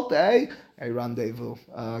result, a rendezvous,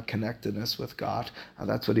 connectedness with God. And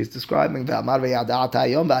that's what he's describing. ואמר וידעת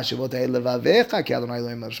היום בהשבות האלה לבביך כי אדוני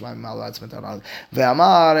אלוהים מהשמיים מעל הארץ מטרה.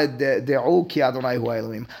 ואמר דעו כי אדוני הוא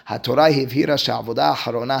האלוהים. התורה הבהירה שהעבודה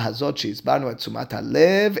האחרונה הזאת שהסברנו את תשומת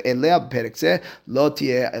הלב אליה בפרק זה לא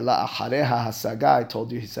תהיה אלא אחריה השגה. I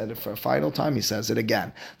told you he said it for a final time. He says it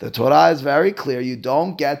again. The Torah is very clear. You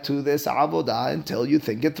don't get to this avodah until you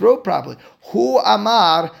think it through properly. Hu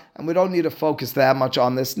amar, and we don't need to focus that much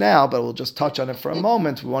on this now, but we'll just touch on it for a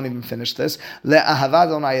moment. We won't even finish this. לאהבת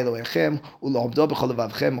אדוני אלוהיכם ולעובדו בכל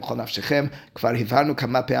לבבכם ובכל נפשכם. כבר הבהרנו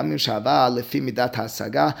כמה פעמים שהאהבה לפי מידת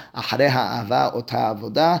ההשגה, אחרי האהבה אותה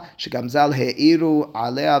עבודה, שגם ז"ל העירו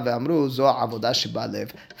עליה ואמרו זו עבודה שבלב.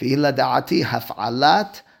 והיא לדעתי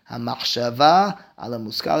הפעלת המחשבה על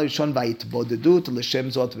המושכל הראשון וההתבודדות לשם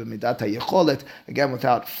זאת במידת היכולת. Again,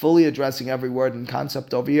 without fully addressing every word and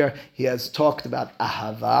concept over here, he has talked about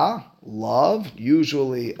ahava, love,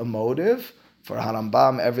 usually emotive. For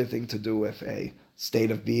Harambam, everything to do with a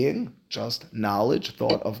state of being, just knowledge,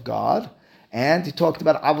 thought of God. And he talked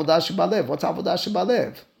about avodah shebalev. What's avodah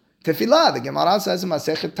shebalev? Tefillah. The Gemara says in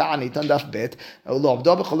Masechet Ta'anit on Daf Bet,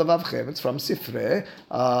 it's from Sifrei.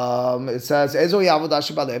 It says, Ezo Yavodah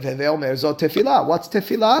Shebalev, Heve Omer Zot Tefillah. What's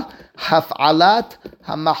Tefillah? Haf'alat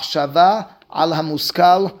HaMachshava Al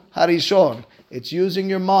HaMuskal Harishon. It's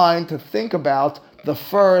using your mind to think about the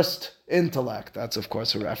first intellect. That's, of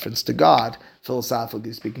course, a reference to God,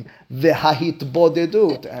 philosophically speaking.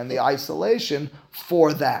 V'hahitbodedut, and the isolation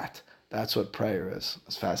for that. That's what prayer is.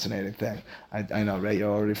 It's a fascinating thing. I know, Ray,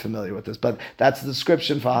 you're already familiar with this, but that's the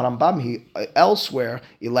description for Harambam. He elsewhere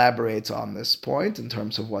elaborates on this point in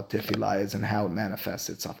terms of what tefillah is and how it manifests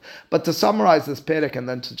itself. But to summarize this perek and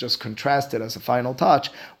then to just contrast it as a final touch,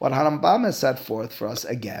 what Harambam has set forth for us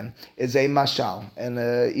again is a mashal, and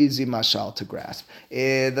an easy mashal to grasp.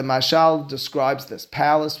 The mashal describes this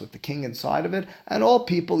palace with the king inside of it, and all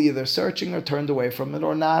people either searching or turned away from it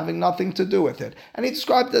or not having nothing to do with it. And he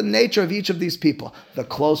described the nature of each of these people. The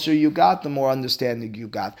closer you got, the more understanding you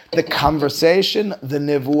got. The conversation, the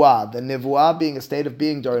nevuah being a state of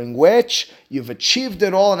being during which you've achieved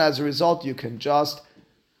it all, and as a result you can just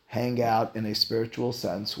hang out in a spiritual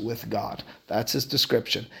sense with God. That's his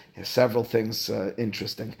description. There's several things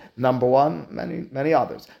interesting. Number one, many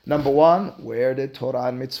others. Number one, where did Torah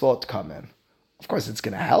and mitzvot come in? Of course, it's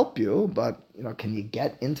going to help you, but can you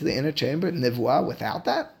get into the inner chamber, nevuah, without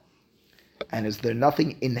that? And is there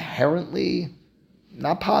nothing inherently,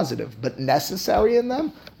 not positive, but necessary in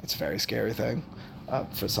them? It's a very scary thing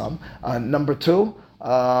for some. Number two,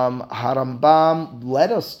 Harambam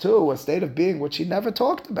led us to a state of being which he never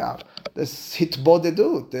talked about. This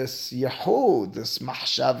hitbodedut, this yehud, this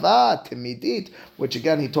mahshava, timidit, which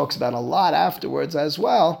again he talks about a lot afterwards as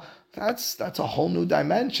well. That's a whole new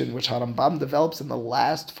dimension which Harambam develops in the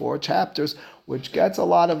last 4 chapters, which gets a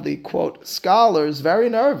lot of the, quote, scholars very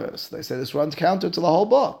nervous. They say this runs counter to the whole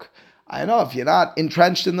book. I know, if you're not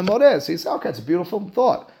entrenched in the Moreh, so you say, okay, it's a beautiful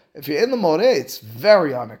thought. If you're in the Moreh, it's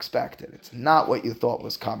very unexpected. It's not what you thought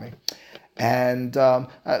was coming. And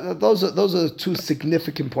those are the 2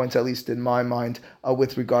 significant points, at least in my mind,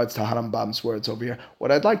 with regards to Harambam's words over here.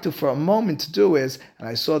 What I'd like to, for a moment, to do is, and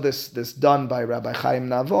I saw this done by Rabbi Chaim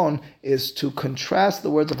Navon, is to contrast the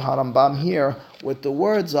words of Harambam here with the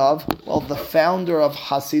words of, the founder of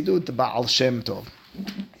Hasidut, the Baal Shem Tov.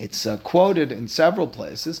 It's quoted in several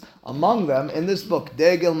places, among them in this book,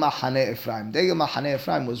 Degel Mahane Ephraim. Degel Mahane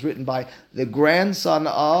Ephraim was written by the grandson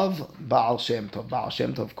of Baal Shem Tov. Baal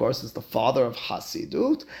Shem Tov, of course, is the father of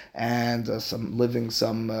Hasidut, and some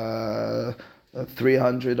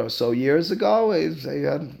 300 or so years ago, he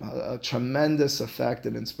had a tremendous effect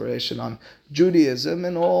and inspiration on Judaism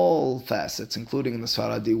in all facets, including in the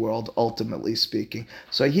Sephardi world, ultimately speaking.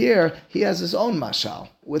 So here, he has his own mashal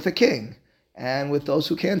with a king, and with those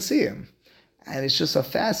who can't see him. And it's just a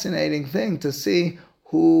fascinating thing to see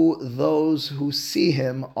who those who see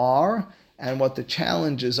him are and what the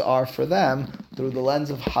challenges are for them through the lens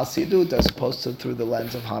of Hasidut as opposed to through the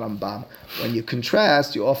lens of Harambam. When you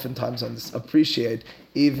contrast, you oftentimes appreciate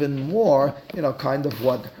even more, kind of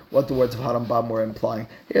what the words of Harambam were implying.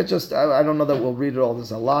 Here, I don't know that we'll read it all.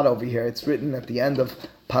 There's a lot over here. It's written at the end of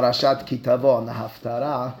Parashat Kitavo on the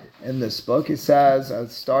Haftarah. In this book, he says,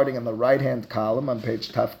 starting in the right-hand column on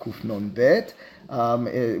page Taf Kuf Nun Bet,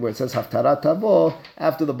 where it says Haftarah Tavo,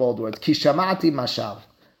 after the bold words, Ki shama'ati mashal.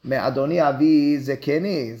 Me'adoni avi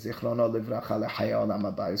zekeni, zichrono livracha lechaya olam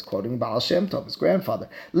haba. He's quoting Baal Shem Tov, his grandfather.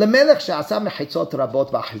 Lemelech she'asa mechitzot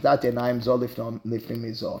rabot v'achizat yenayim zo lifnim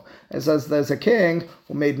mizo. It says there's a king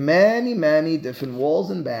who made many, many different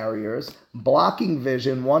walls and barriers, blocking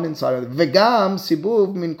vision, one inside of the V'gam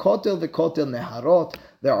sibuv min kotel v'kotel neharot.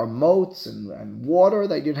 There are moats and water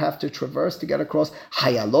that you'd have to traverse to get across.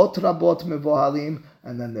 Hayalot rabot mevohalim.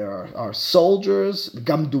 And then there are soldiers.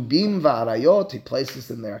 Gamdubim va'arayot. He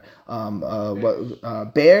places in there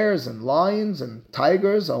bears and lions and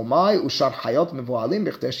tigers. Omai ushar hayot mevohalim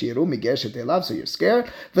b'chtei shiru migeshet elav. So you're scared.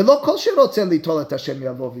 V'lo kol sherotzeh litol et Hashem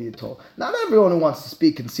yavo v'yitol. Not everyone who wants to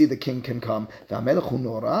speak and see the king can come. V'amelech hu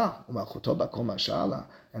nora u'malchuto b'kol mashala.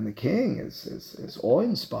 And the king is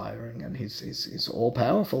awe-inspiring, and he's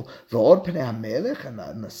all-powerful. V'or pnei hamelech,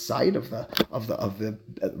 and the sight of the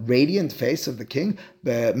radiant face of the king,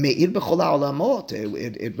 me'ir b'chol ha'olamot,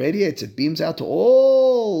 it radiates, it beams out to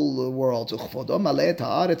all the worlds. U'chvodo maleh et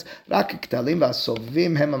ha'aretz, rak k'talim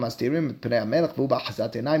v'asovim hem ha'mastirim et pnei hamelech v'hu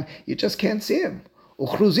b'achazat einayim. You just can't see him.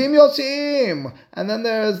 Uchruzim yotzim, and then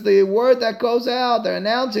there's the word that goes out. They're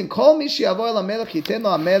announcing, "Kol mi she'yavo el hamelech yiten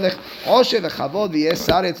lo hamelech osher v'chavod v'yeh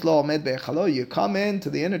saretz lo omed be'echalo." You come into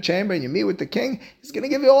the inner chamber and you meet with the king. He's going to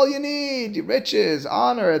give you all you need, your riches,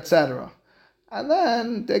 honor, etc. And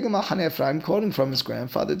then Degel Mahane Ephraim, quoting from his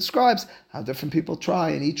grandfather, describes how different people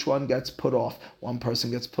try and each one gets put off. One person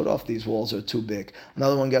gets put off, these walls are too big.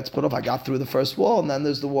 Another one gets put off, I got through the first wall and then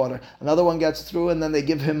there's the water. Another one gets through and then they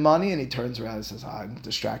give him money and he turns around and says, I'm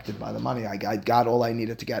distracted by the money, I got all I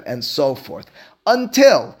needed to get, and so forth.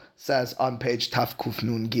 Until, says on page Taf Kuf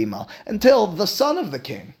Nun Gimal, until the son of the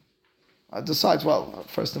king decides, well,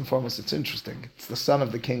 first and foremost, it's interesting. It's the son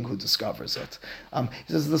of the king who discovers it.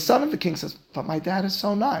 He says, the son of the king says, but my dad is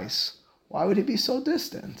so nice. Why would he be so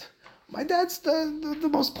distant? My dad's the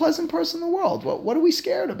most pleasant person in the world. What are we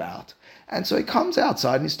scared about? And so he comes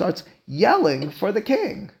outside and he starts yelling for the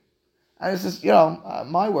king. And he says,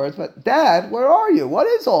 my words, but Dad, where are you? What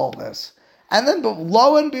is all this? And then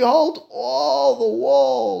lo and behold, all the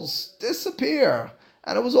walls disappear.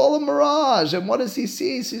 And it was all a mirage. And what does he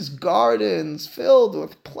see? He sees gardens filled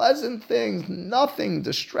with pleasant things, nothing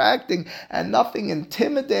distracting and nothing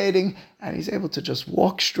intimidating. And he's able to just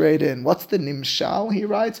walk straight in. What's the nimshal, he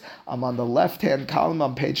writes? I'm on the left-hand column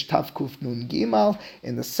on page Tafkuf Nun Gimal,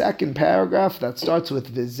 in the second paragraph that starts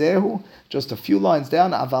with Vizehu, just a few lines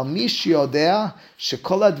down. Aval mish yodea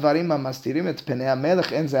shekol hadvarim hamastirim et penei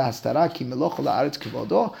hamelech en ze hastara ki meloch la'aretz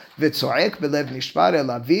kvodo v'tzoek belev nishbar el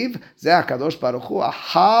aviv ze hakadosh baruch hu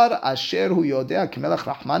ahar asher hu yodea ki melech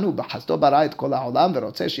rachmanu b'chasdo bara et kol ha'olam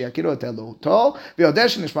v'rotze sheyakiru et elohuto v'yodea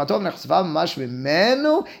shenishmatov nechsva mamash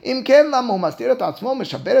mimenu im ken למה הוא מסתיר את עצמו,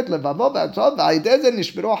 משבר את לבבו והצעות, ועל ידי זה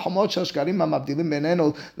נשברו החומות של שקרים המבדילים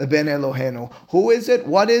בינינו לבין אלוהינו. Who is it?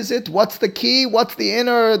 What is it? What's the key? What's the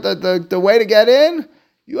inner, the way to get in?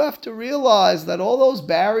 You have to realize that all those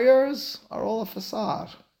barriers are all a facade.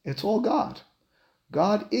 It's all God.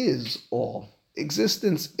 God is all.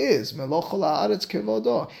 Existence is.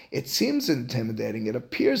 It seems intimidating. It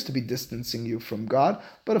appears to be distancing you from God,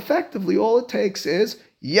 but effectively all it takes is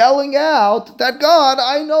yelling out that God,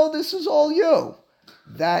 I know this is all you.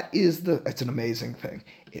 It's an amazing thing.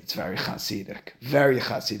 It's very Hasidic. Very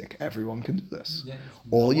Hasidic. Everyone can do this. Yeah,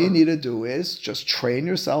 all you need to do is just train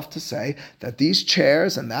yourself to say that these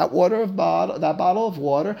chairs and that bottle of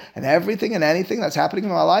water and everything and anything that's happening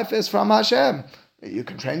in my life is from Hashem. You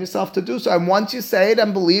can train yourself to do so. And once you say it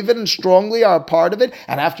and believe it and strongly are a part of it,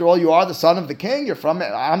 and after all, you are the son of the king, you're from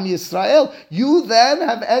Am Yisrael, you then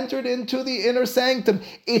have entered into the inner sanctum.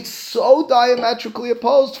 It's so diametrically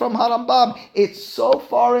opposed from Harambam. It's so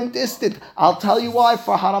far and distant. I'll tell you why.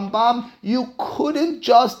 For Harambam, you couldn't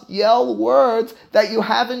just yell words that you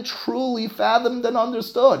haven't truly fathomed and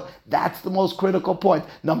understood. That's the most critical point,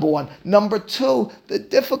 number one. Number two, the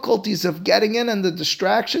difficulties of getting in and the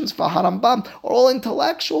distractions for Harambam are all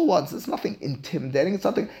intellectual ones. There's nothing intimidating.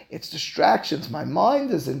 It's distractions. My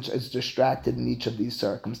mind is distracted in each of these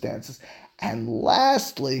circumstances. And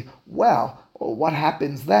lastly, what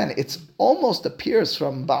happens then? It almost appears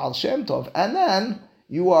from Baal Shem Tov, and then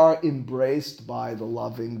you are embraced by the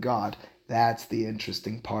loving God. That's the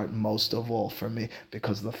interesting part most of all for me,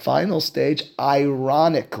 because the final stage,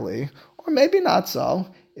 ironically, or maybe not so,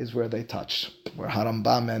 is where they touch, where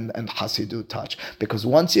Harambam and Hasidut touch. Because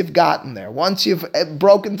once you've gotten there, once you've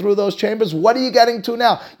broken through those chambers, what are you getting to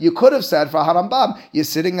now? You could have said for Harambam, you're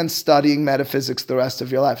sitting and studying metaphysics the rest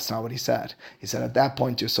of your life. It's not what he said. He said at that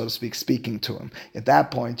point, you're, so to speak, speaking to him. At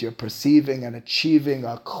that point, you're perceiving and achieving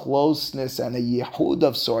a closeness and a yehud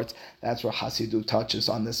of sorts. That's where Hasidut touches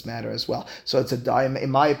on this matter as well. So it's in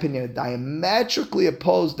my opinion, a diametrically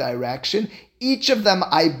opposed direction. Each of them,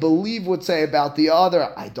 I believe, would say about the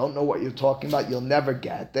other, I don't know what you're talking about. You'll never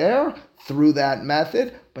get there through that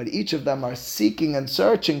method. But each of them are seeking and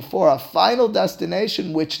searching for a final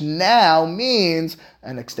destination, which now means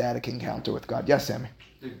an ecstatic encounter with God. Yes, Sammy?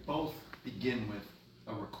 They both begin with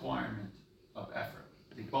a requirement of effort.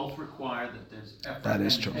 They both require that there's effort. That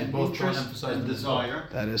is true. And both interest and desire.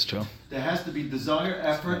 That is true. There has to be desire,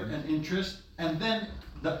 effort, and interest, and then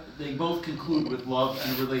they both conclude with love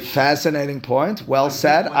and relationship. Fascinating point. Well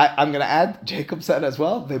said. I'm going to add, Jacob said as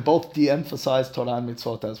well, they both de-emphasize Torah and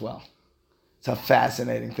mitzvot as well. It's a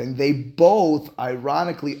fascinating thing. They both,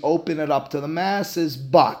 ironically, open it up to the masses,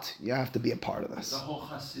 but you have to be a part of this. The whole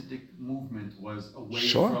Hasidic movement was away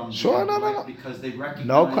from no. because they recognized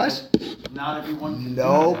no question. That not everyone can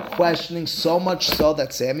no questioning, so much so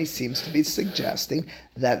that Sammy seems to be suggesting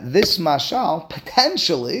that this mashal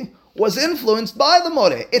potentially was influenced by the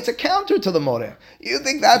Moreh. It's a counter to the Moreh. You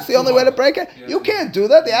think that's the only way to break it? You can't do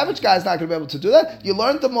that. The average guy's not going to be able to do that. You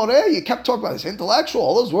learned the Moreh, you kept talking about this intellectual,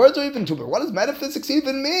 all those words are even too big. What does metaphysics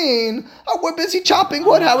even mean? Oh, we're busy chopping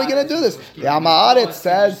wood. How are we going to do this? The Haaretz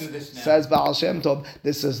says Baal Shem Tov,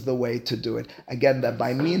 this is the way to do it. Again, that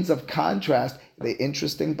by means of contrast, they're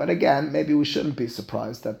interesting, but again, maybe we shouldn't be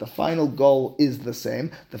surprised that the final goal is the same.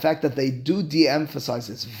 The fact that they do de-emphasize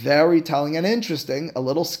is very telling and interesting, a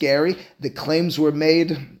little scary. The claims were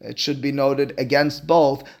made, it should be noted, against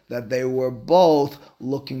both, that they were both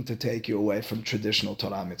looking to take you away from traditional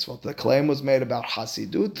Torah mitzvot. The claim was made about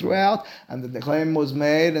Hasidut throughout, and the claim was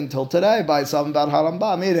made until today by some about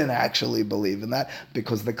Harambam. He didn't actually believe in that,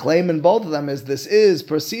 because the claim in both of them is this is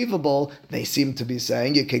perceivable. They seem to be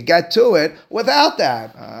saying you could get to it without without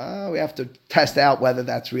that? We have to test out whether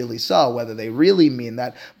that's really so, whether they really mean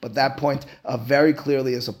that. But that point very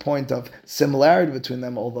clearly is a point of similarity between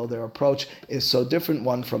them, although their approach is so different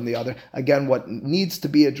one from the other. Again, what needs to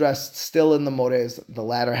be addressed still in the Moreh is the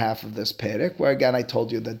latter half of this perek, where again I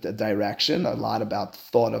told you that the direction, a lot about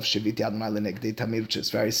thought of Shiviti Adonai L'Negdi Tamid, which is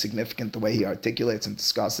very significant the way he articulates and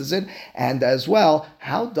discusses it, and as well,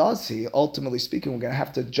 how does he, ultimately speaking, we're going to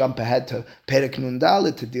have to jump ahead to Perek Nun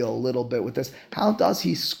Dalet to deal a little bit with this. How does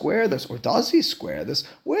he square this, or does he square this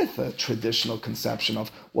with a traditional conception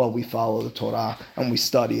of, well, we follow the Torah and we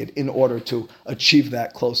study it in order to achieve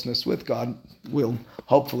that closeness with God? We'll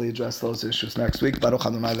hopefully address those issues next week. Baruch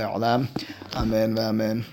Adonai Le'olam. Amen. Amen.